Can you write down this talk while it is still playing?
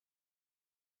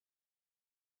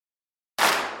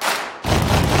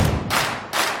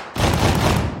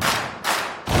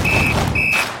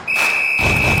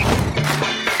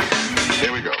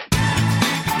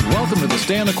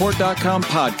StayOnTheCourt.com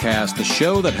podcast, the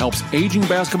show that helps aging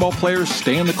basketball players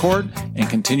stay on the court and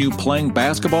continue playing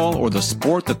basketball or the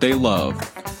sport that they love.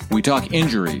 We talk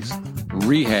injuries,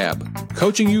 rehab,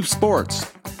 coaching youth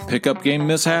sports, pickup game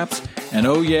mishaps, and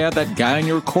oh yeah, that guy in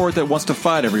your court that wants to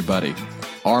fight everybody.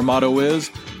 Our motto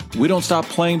is, we don't stop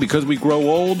playing because we grow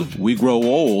old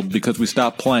because we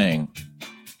stop playing.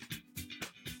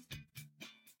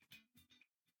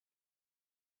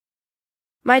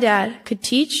 My dad could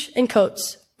teach and coach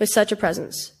with such a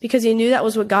presence because he knew that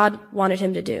was what God wanted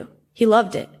him to do. He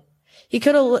loved it. He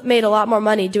could have made a lot more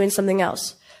money doing something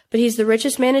else, but he's the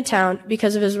richest man in town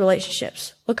because of his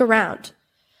relationships. Look around.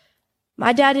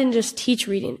 My dad didn't just teach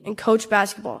reading and coach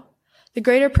basketball. The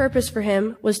greater purpose for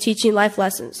him was teaching life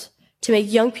lessons to make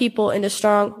young people into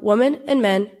strong women and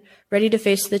men ready to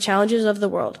face the challenges of the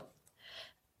world.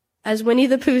 As Winnie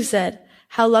the Pooh said,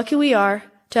 how lucky we are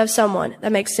to have someone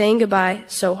that makes saying goodbye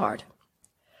so hard.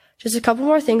 Just a couple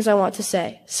more things I want to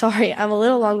say. Sorry, I'm a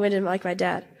little long-winded like my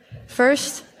dad.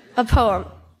 First, a poem.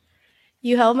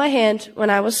 You held my hand when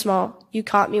I was small. You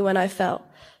caught me when I fell.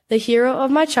 The hero of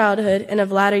my childhood and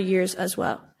of latter years as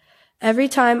well. Every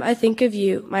time I think of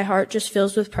you, my heart just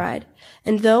fills with pride.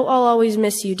 And though I'll always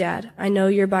miss you, Dad, I know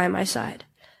you're by my side.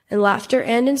 In laughter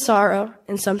and in sorrow,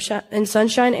 in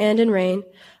sunshine and in rain,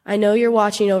 I know you're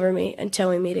watching over me until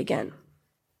we meet again.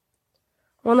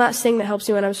 One last thing that helps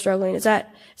me when I'm struggling is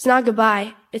that it's not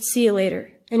goodbye, it's see you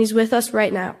later. And he's with us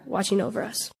right now, watching over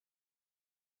us.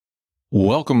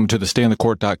 Welcome to the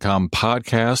StayOnTheCourt.com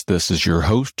podcast. This is your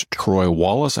host, Troy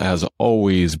Wallace, as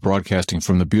always, broadcasting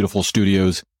from the beautiful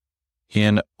studios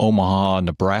in Omaha,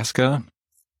 Nebraska.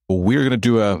 We're going to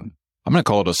do I'm going to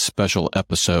call it a special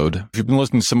episode. If you've been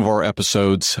listening to some of our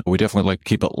episodes, we definitely like to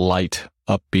keep it light,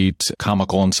 upbeat,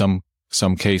 comical in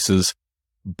some cases.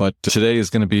 But today is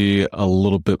going to be a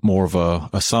little bit more of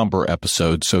a somber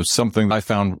episode. So something I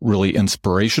found really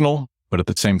inspirational, but at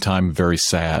the same time, very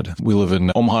sad. We live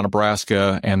in Omaha,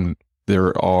 Nebraska, and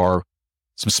there are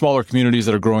some smaller communities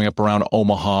that are growing up around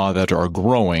Omaha that are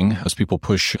growing as people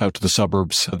push out to the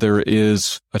suburbs. There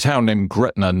is a town named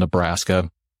Gretna,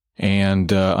 Nebraska,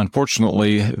 and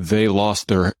unfortunately, they lost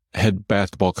their head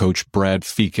basketball coach, Brad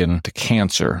Feakin, to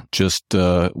cancer just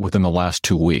within the last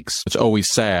 2 weeks. It's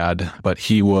always sad, but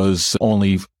he was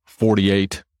only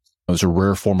 48. It was a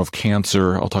rare form of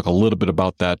cancer. I'll talk a little bit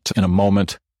about that in a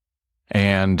moment.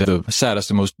 And the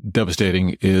saddest and most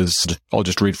devastating is, I'll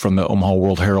just read from the Omaha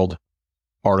World Herald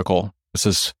article. It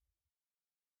says,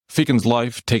 Feakin's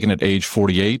life taken at age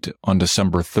 48 on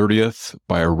December 30th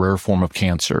by a rare form of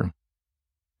cancer.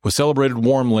 Was celebrated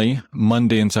warmly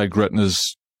Monday inside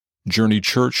Gretna's Journey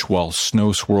Church while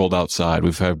snow swirled outside.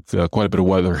 We've had quite a bit of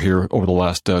weather here over the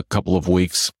last couple of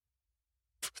weeks.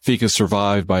 Feak is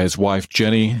survived by his wife,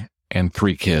 Jenny, and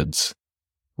 3 kids.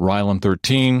 Rylan,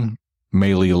 13,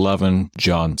 Maylee, 11,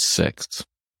 John, 6.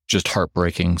 Just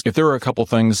heartbreaking. If there are a couple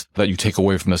things that you take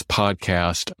away from this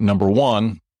podcast, number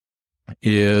one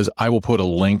is I will put a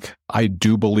link. I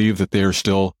do believe that they are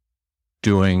still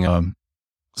doing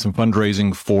some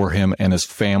fundraising for him and his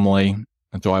family.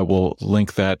 And so I will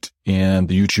link that in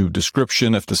the YouTube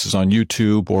description if this is on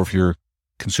YouTube, or if you're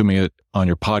consuming it on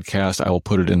your podcast, I will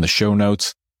put it in the show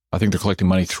notes. I think they're collecting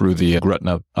money through the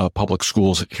Gretna public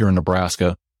schools here in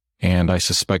Nebraska, and I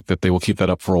suspect that they will keep that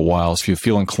up for a while. So if you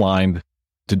feel inclined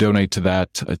to donate to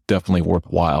that, it's definitely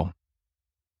worthwhile.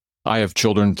 I have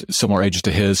children similar ages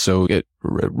to his, so it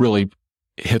really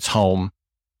hits home.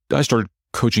 I started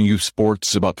coaching youth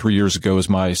sports about 3 years ago as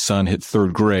my son hit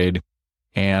 3rd grade,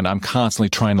 and I'm constantly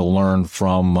trying to learn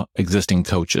from existing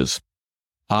coaches.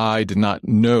 I did not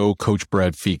know Coach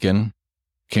Brad Feakin,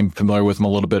 came familiar with him a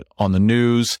little bit on the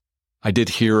news. I did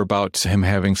hear about him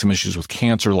having some issues with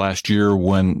cancer last year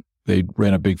when they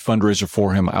ran a big fundraiser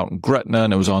for him out in Gretna,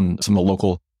 and it was on some of the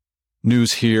local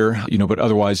news here, but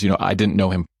otherwise, I didn't know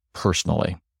him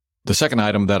personally. The second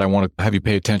item that I want to have you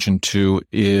pay attention to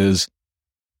is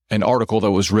an article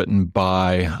that was written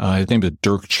by, his name is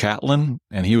Dirk Chatelain,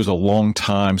 and he was a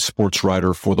longtime sports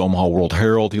writer for the Omaha World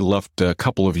Herald. He left a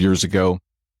couple of years ago,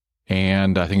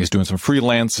 and I think he's doing some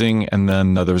freelancing. And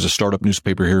then there was a startup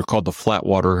newspaper here called the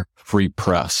Flatwater Free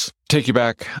Press. Take you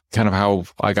back kind of how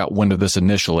I got wind of this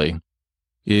initially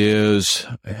is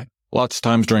lots of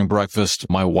times during breakfast,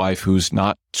 my wife, who's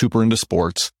not super into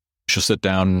sports, she'll sit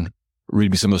down and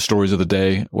read me some of the stories of the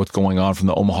day, what's going on from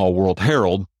the Omaha World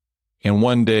Herald. And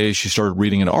one day she started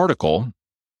reading an article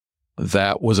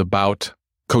that was about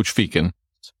Coach Feakin,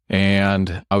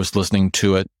 and I was listening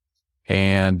to it,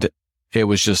 and it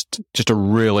was just a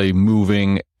really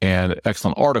moving and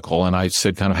excellent article. And I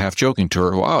said, kind of half joking to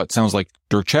her, wow, it sounds like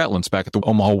Dirk Chatelain's back at the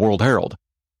Omaha World Herald.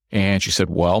 And she said,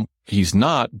 well, he's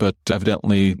not, but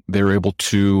evidently they're able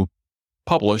to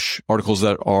publish articles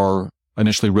that are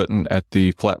initially written at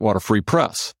the Flatwater Free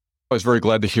Press. I was very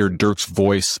glad to hear Dirk's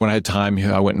voice. When I had time,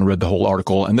 I went and read the whole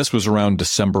article, and this was around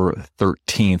December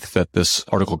 13th that this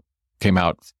article came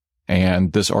out.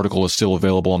 And this article is still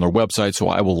available on their website, so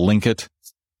I will link it.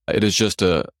 It is just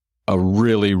a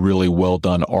really, really well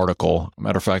done article.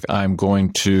 Matter of fact, I'm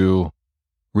going to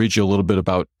read you a little bit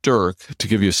about Dirk to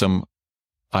give you some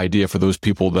idea for those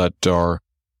people that are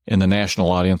in the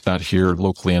national audience, not here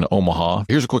locally in Omaha.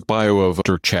 Here's a quick bio of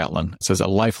Dirk Chatelain. It says, a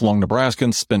lifelong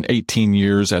Nebraskan, spent 18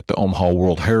 years at the Omaha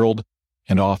World Herald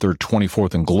and authored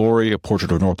 24th in Glory, a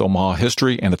portrait of North Omaha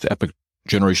history and its epic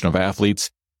generation of athletes.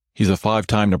 He's a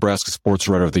 5-time Nebraska Sports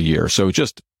Writer of the Year. So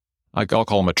I'll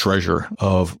call him a treasure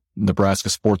of Nebraska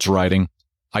sports writing.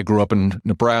 I grew up in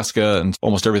Nebraska, and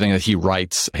almost everything that he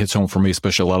writes hits home for me,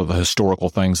 especially a lot of the historical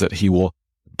things that he will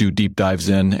do deep dives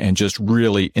in, and just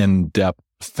really in-depth,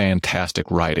 fantastic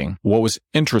writing. What was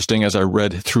interesting as I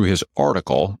read through his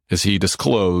article is he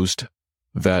disclosed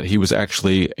that he was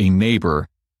actually a neighbor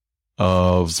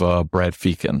of Brad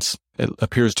Feakin's. It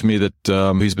appears to me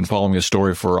that he's been following his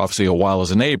story for obviously a while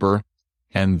as a neighbor,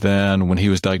 and then when he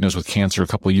was diagnosed with cancer a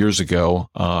couple of years ago,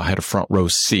 had a front row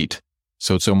seat.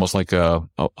 So it's almost like a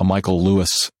Michael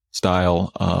Lewis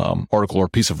style article or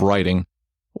piece of writing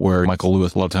where Michael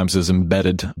Lewis a lot of times is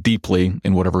embedded deeply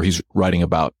in whatever he's writing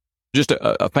about. Just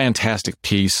a fantastic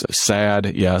piece,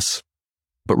 sad, yes,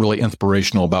 but really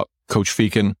inspirational about Coach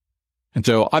Feakin. And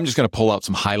so I'm just going to pull out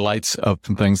some highlights of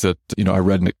some things that, I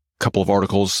read in a couple of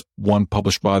articles, one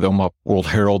published by the Omaha World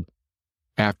Herald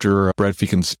after Brad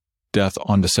Feakin's death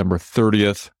on December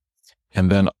 30th, and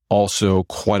then also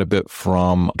quite a bit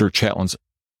from Dirk Chatelain's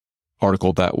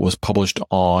article that was published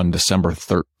on December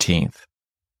 13th.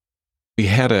 He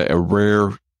had a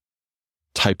rare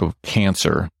type of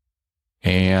cancer,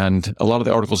 and a lot of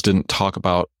the articles didn't talk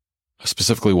about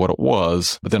specifically what it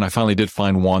was, but then I finally did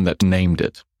find one that named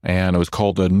it, and it was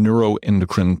called a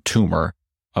neuroendocrine tumor.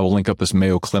 I will link up this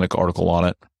Mayo Clinic article on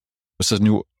it. It says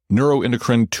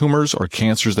neuroendocrine tumors are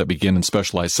cancers that begin in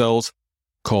specialized cells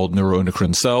called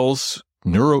neuroendocrine cells.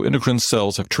 Neuroendocrine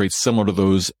cells have traits similar to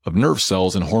those of nerve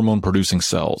cells and hormone-producing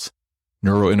cells.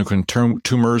 Neuroendocrine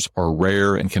tumors are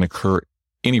rare and can occur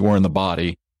anywhere in the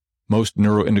body. Most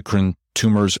neuroendocrine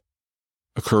tumors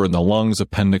occur in the lungs,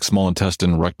 appendix, small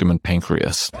intestine, rectum, and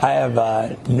pancreas. I have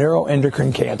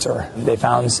neuroendocrine cancer. They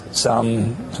found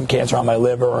some cancer on my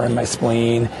liver and my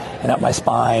spleen and up my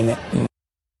spine.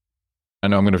 I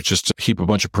know I'm going to just heap a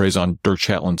bunch of praise on Dirk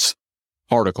Chatelain's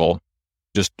article.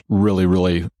 Just really,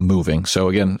 really moving. So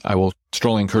again, I will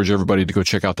strongly encourage everybody to go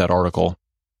check out that article.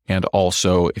 And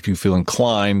also, if you feel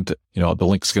inclined, the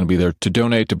link is going to be there to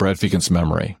donate to Brad Feakin's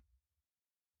memory.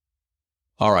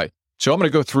 All right. So I'm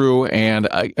going to go through, and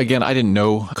I didn't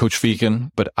know Coach Feakin,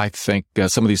 but I think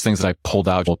some of these things that I pulled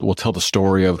out will tell the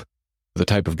story of the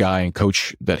type of guy and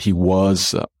coach that he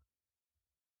was.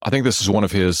 I think this is one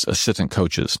of his assistant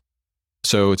coaches.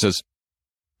 So it says,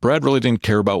 Brad really didn't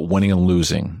care about winning and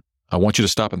losing. I want you to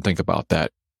stop and think about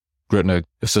that. Gretna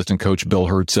assistant coach Bill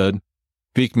Hurd said,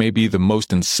 Feak may be the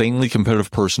most insanely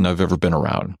competitive person I've ever been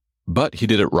around, but he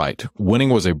did it right. Winning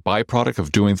was a byproduct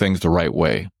of doing things the right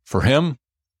way. For him,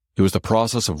 it was the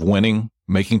process of winning,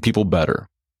 making people better.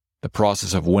 The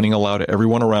process of winning allowed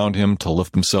everyone around him to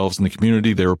lift themselves in the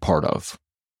community they were part of.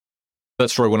 That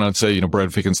story went on to say, Brad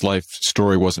Feakin's life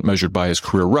story wasn't measured by his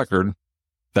career record.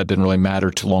 That didn't really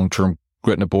matter to long-term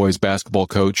Gretna boys basketball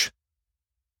coach.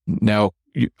 Now,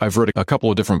 I've read a couple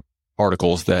of different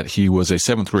articles that he was a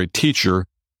 7th grade teacher,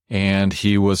 and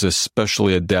he was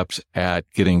especially adept at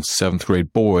getting 7th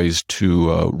grade boys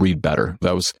to read better.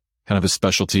 That was kind of his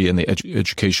specialty in the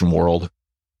education world.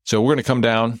 So we're going to come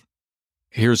down.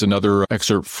 Here's another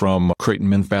excerpt from Creighton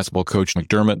men's basketball coach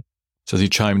McDermott. Says he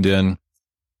chimed in,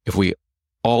 if we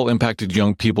all impacted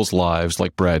young people's lives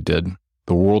like Brad did,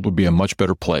 the world would be a much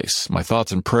better place. My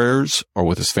thoughts and prayers are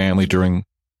with his family during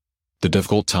the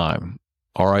difficult time.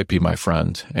 R.I.P., my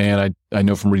friend. And I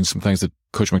know from reading some things that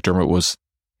Coach McDermott was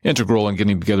integral in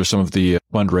getting together some of the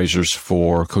fundraisers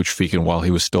for Coach Feakin while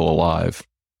he was still alive.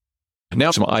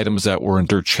 Now some items that were in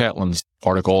Dirk Chatelain's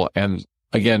article. And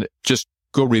again, just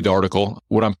go read the article.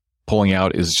 What I'm pulling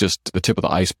out is just the tip of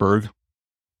the iceberg.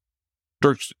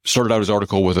 Dirk started out his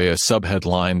article with a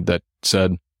subheadline that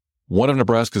said, one of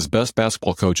Nebraska's best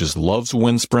basketball coaches loves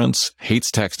wind sprints, hates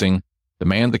texting,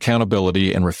 demands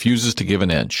accountability, and refuses to give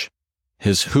an inch.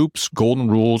 His hoops golden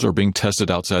rules are being tested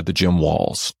outside the gym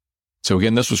walls. So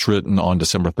again, this was written on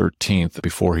December 13th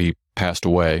before he passed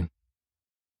away.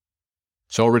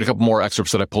 So I'll read a couple more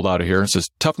excerpts that I pulled out of here. It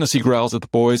says, toughness, he growls at the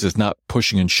boys, is not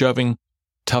pushing and shoving.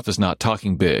 Tough is not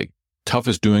talking big. Tough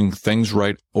is doing things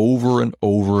right over and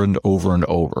over and over and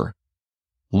over.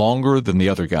 Longer than the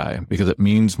other guy, because it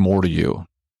means more to you.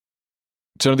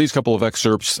 So these couple of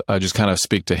excerpts just kind of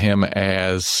speak to him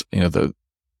as,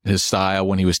 his style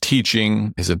when he was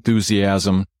teaching, his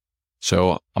enthusiasm.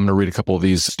 So I'm going to read a couple of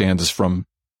these stanzas from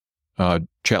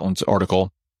Chatlin's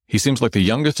article. He seems like the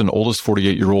youngest and oldest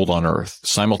 48-year-old on earth,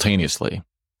 simultaneously.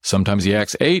 Sometimes he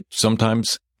acts 8,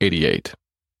 sometimes 88.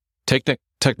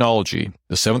 Technology.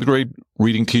 The 7th grade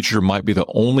reading teacher might be the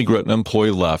only Gretna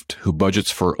employee left who budgets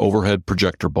for overhead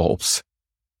projector bulbs.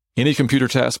 Any computer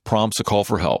task prompts a call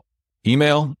for help.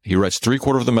 Email, he writes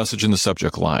 3/4 of the message in the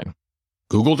subject line.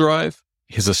 Google Drive,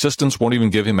 his assistants won't even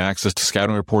give him access to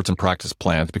scouting reports and practice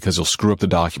plans because he'll screw up the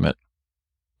document.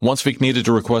 Once Feek needed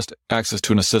to request access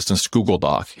to an assistant's Google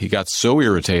Doc. He got so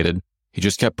irritated, he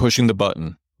just kept pushing the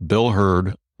button. Bill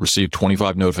Hurd received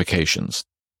 25 notifications.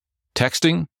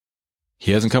 Texting,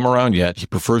 he hasn't come around yet. He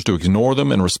prefers to ignore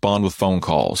them and respond with phone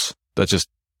calls. That's just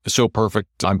so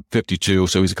perfect. I'm 52,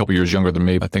 so he's a couple years younger than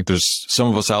me. I think there's some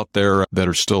of us out there that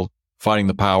are still fighting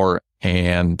the power,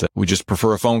 and we just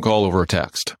prefer a phone call over a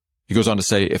text. He goes on to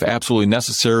say, if absolutely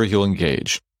necessary, he'll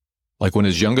engage. Like when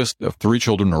his youngest of 3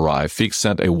 children arrived, Feek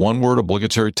sent a one-word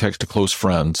obligatory text to close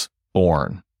friends,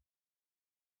 born.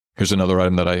 Here's another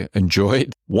item that I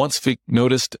enjoyed. Once Feek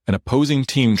noticed an opposing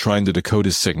team trying to decode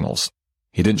his signals.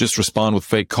 He didn't just respond with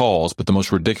fake calls, but the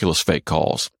most ridiculous fake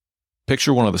calls.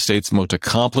 Picture one of the state's most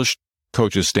accomplished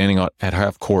coaches standing at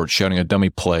half court shouting a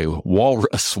dummy play,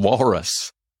 walrus,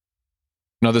 walrus.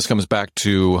 Now, this comes back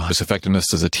to his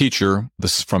effectiveness as a teacher.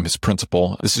 This is from his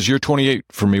principal. This is year 28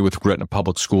 for me with Gretna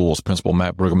Public Schools, Principal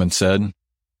Matt Brueggemann said.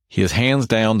 He is hands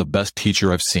down the best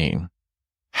teacher I've seen.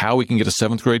 How we can get a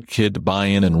 7th grade kid to buy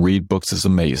in and read books is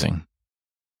amazing.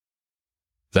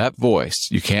 That voice,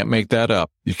 you can't make that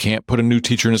up. You can't put a new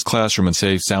teacher in his classroom and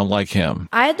say, sound like him.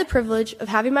 I had the privilege of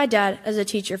having my dad as a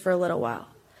teacher for a little while.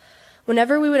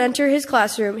 Whenever we would enter his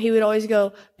classroom, he would always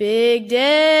go, big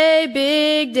day,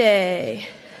 big day.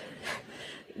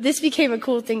 This became a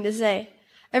cool thing to say.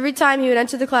 Every time he would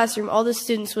enter the classroom, all the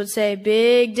students would say,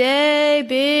 big day,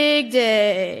 big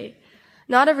day.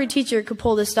 Not every teacher could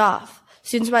pull this off.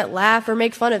 Students might laugh or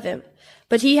make fun of him.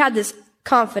 But he had this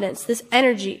confidence, this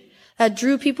energy that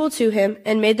drew people to him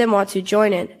and made them want to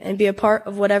join in and be a part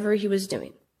of whatever he was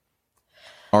doing.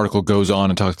 Article goes on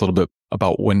and talks a little bit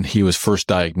about when he was first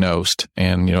diagnosed.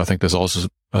 And, I think this also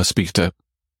speaks to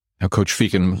how Coach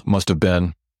Feek must have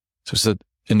been. So it said,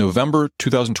 in November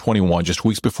 2021, just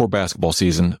weeks before basketball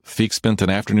season, Feek spent an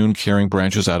afternoon carrying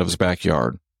branches out of his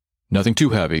backyard. Nothing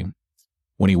too heavy.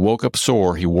 When he woke up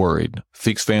sore, he worried.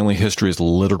 Feek's family history is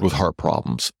littered with heart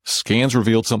problems. Scans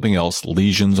revealed something else,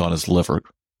 lesions on his liver,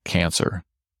 cancer.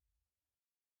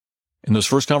 In those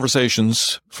first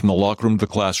conversations, from the locker room to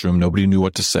the classroom, nobody knew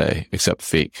what to say except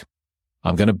Feek.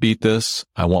 I'm going to beat this.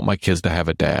 I want my kids to have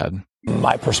a dad.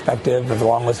 My perspective,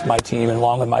 along with my team and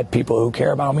along with my people who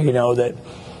care about me, know that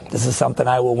this is something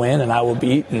I will win and I will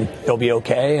beat and it'll be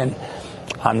okay. And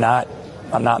I'm not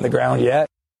in the ground yet.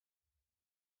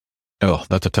 Oh,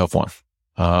 that's a tough one.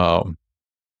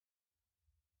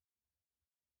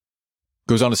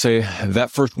 Goes on to say,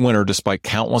 that first winter, despite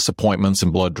countless appointments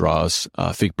and blood draws,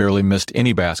 Feek barely missed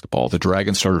any basketball. The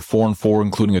Dragons started 4-4,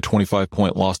 including a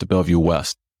 25-point loss to Bellevue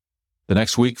West. The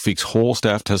next week, Feek's whole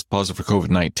staff tested positive for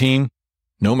COVID-19.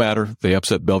 No matter, they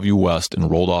upset Bellevue West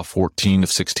and rolled off 14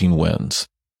 of 16 wins.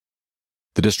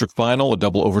 The district final, a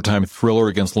double overtime thriller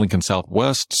against Lincoln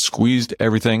Southwest, squeezed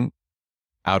everything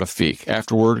out of Feek.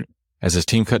 Afterward, as his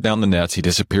team cut down the nets, he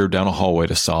disappeared down a hallway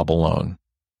to sob alone.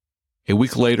 A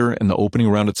week later, in the opening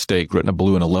round at state, Gretna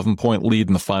blew an 11-point lead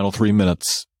in the final 3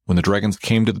 minutes. When the Dragons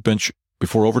came to the bench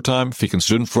before overtime, Feek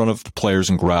stood in front of the players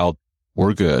and growled,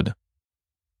 "We're good."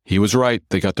 He was right.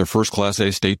 They got their first Class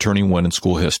A state tourney win in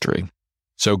school history.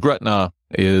 So Gretna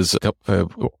is a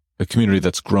community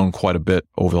that's grown quite a bit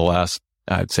over the last,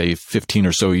 I'd say, 15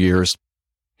 or so years.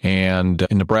 And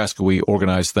in Nebraska, we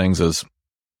organize things as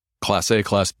Class A,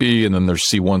 Class B, and then there's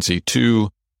C1, C2,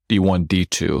 D1,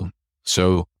 D2.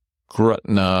 So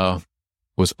Gretna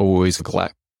was always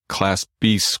a Class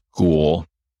B school.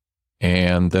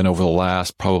 And then over the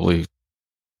last probably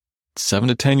 7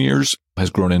 to 10 years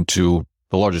has grown into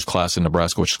the largest class in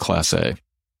Nebraska, which is Class A.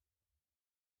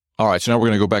 All right, so now we're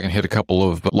going to go back and hit a couple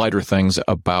of lighter things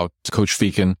about Coach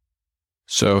Feek.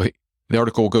 So the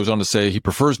article goes on to say he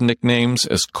prefers nicknames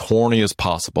as corny as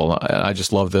possible. I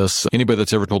just love this. Anybody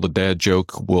that's ever told a dad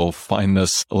joke will find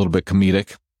this a little bit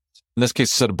comedic. In this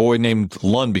case, it said a boy named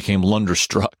Lund became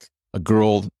Lunderstruck. A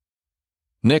girl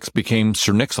Nix became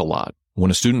Sir Nix-a-Lot.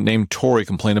 When a student named Tori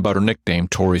complained about her nickname,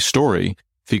 Tori Story,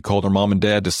 he called her mom and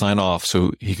dad to sign off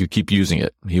so he could keep using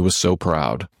it. He was so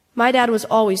proud. My dad was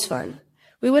always fun.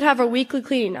 We would have our weekly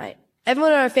cleaning night.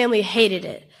 Everyone in our family hated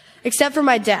it, except for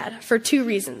my dad, for 2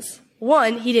 reasons.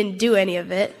 1, he didn't do any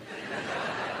of it.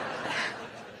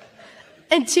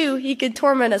 And 2, he could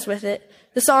torment us with it.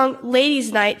 The song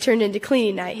Ladies' Night turned into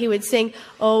Cleaning Night. He would sing,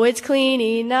 "Oh, it's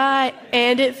cleaning night,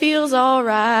 and it feels all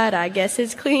right. I guess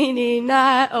it's cleaning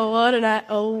night. Oh, what a night.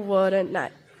 Oh, what a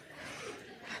night."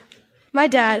 My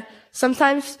dad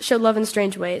sometimes showed love in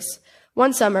strange ways.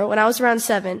 One summer, when I was around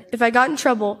 7, if I got in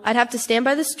trouble, I'd have to stand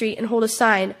by the street and hold a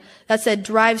sign that said,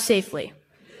 "Drive safely."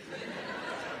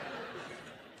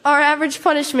 Our average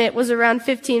punishment was around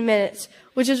 15 minutes,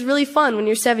 which is really fun when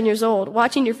you're 7 years old,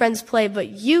 watching your friends play, but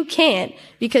you can't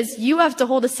because you have to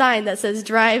hold a sign that says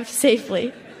 "Drive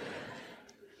safely."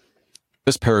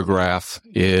 This paragraph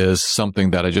is something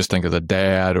that I just think as a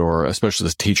dad, or especially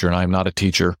as a teacher, and I'm not a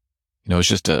teacher, it's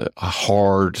just a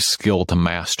hard skill to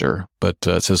master. But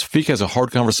it says, Feek has a hard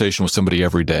conversation with somebody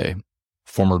every day.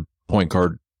 Former point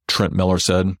guard Trent Miller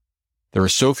said, "There are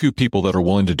so few people that are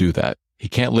willing to do that. He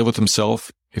can't live with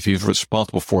himself if he's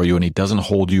responsible for you and he doesn't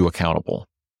hold you accountable.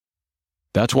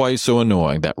 That's why he's so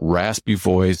annoying. That raspy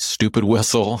voice, stupid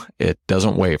whistle, it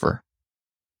doesn't waver."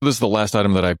 This is the last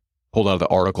item that I pulled out of the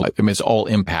article. I mean, it's all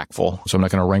impactful, so I'm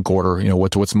not going to rank order,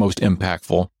 what's most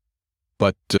impactful.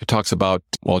 But it talks about,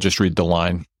 well, I'll just read the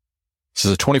line. It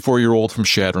says, a 24-year-old from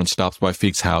Shadron stops by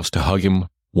Feek's house to hug him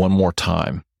one more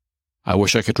time. "I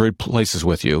wish I could trade places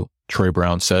with you," Trey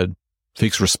Brown said.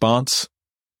 Feek's response,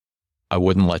 "I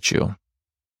wouldn't let you."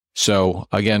 So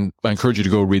again, I encourage you to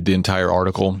go read the entire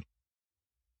article,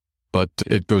 but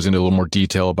it goes into a little more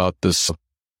detail about this,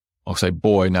 I'll say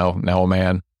boy, now a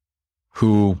man,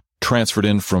 who transferred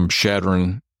in from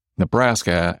Shadron,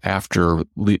 Nebraska after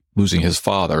losing his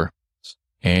father.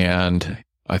 And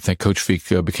I think Coach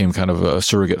Feek became kind of a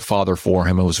surrogate father for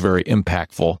him. It was very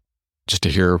impactful just to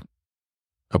hear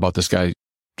about this guy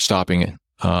stopping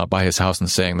by his house and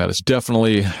saying that. It's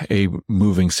definitely a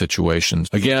moving situation.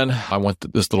 Again, I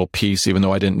want this little piece, even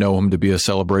though I didn't know him, to be a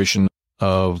celebration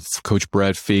of Coach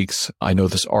Brad Feeks. I know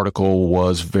this article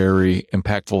was very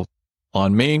impactful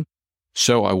on me,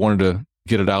 so I wanted to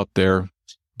get it out there.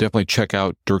 Definitely check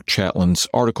out Dirk Chatlin's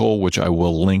article, which I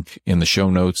will link in the show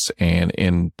notes and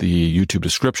in the YouTube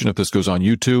description if this goes on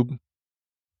YouTube.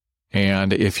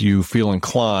 And if you feel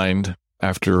inclined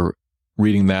after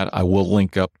reading that, I will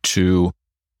link up to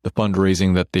the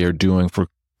fundraising that they are doing for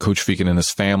Coach Feek and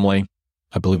his family.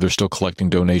 I believe they're still collecting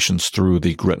donations through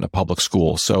the Gretna Public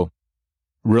School. So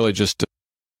really just,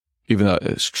 even though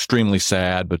it's extremely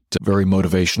sad, but very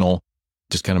motivational,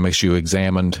 just kind of makes you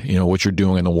examine, what you're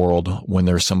doing in the world when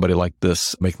there's somebody like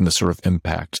this making this sort of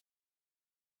impact.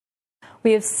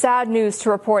 We have sad news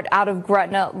to report out of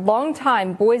Gretna.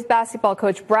 Longtime boys basketball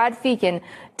coach Brad Feeken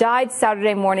died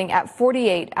Saturday morning at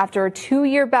 48 after a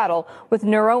 2-year battle with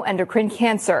neuroendocrine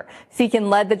cancer. Feeken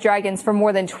led the Dragons for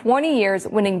more than 20 years,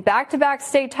 winning back-to-back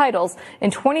state titles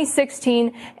in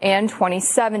 2016 and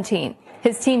 2017.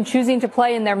 His team choosing to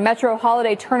play in their Metro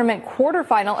Holiday Tournament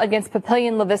quarterfinal against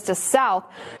Papillion La Vista South.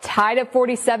 Tied at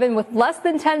 47 with less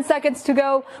than 10 seconds to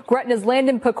go, Gretna's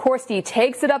Landon Pekorski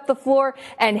takes it up the floor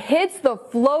and hits the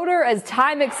floater as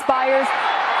time expires,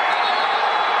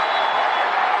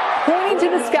 pointing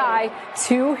to the sky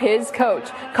to his coach.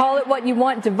 Call it what you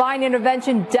want, divine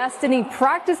intervention, destiny,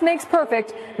 practice makes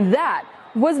perfect. That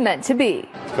was meant to be.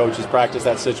 Coach has practiced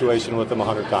that situation with him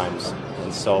 100 times.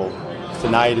 And so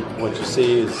tonight, what you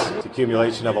see is the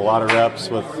accumulation of a lot of reps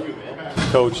with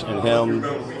Coach and him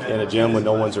in a gym when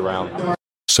no one's around.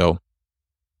 So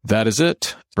that is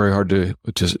it. Very hard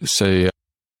to say,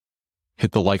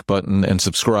 hit the like button and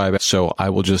subscribe. So I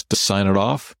will just sign it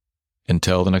off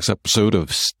until the next episode of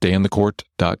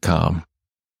StayInTheCourt.com.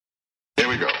 Here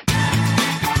we go.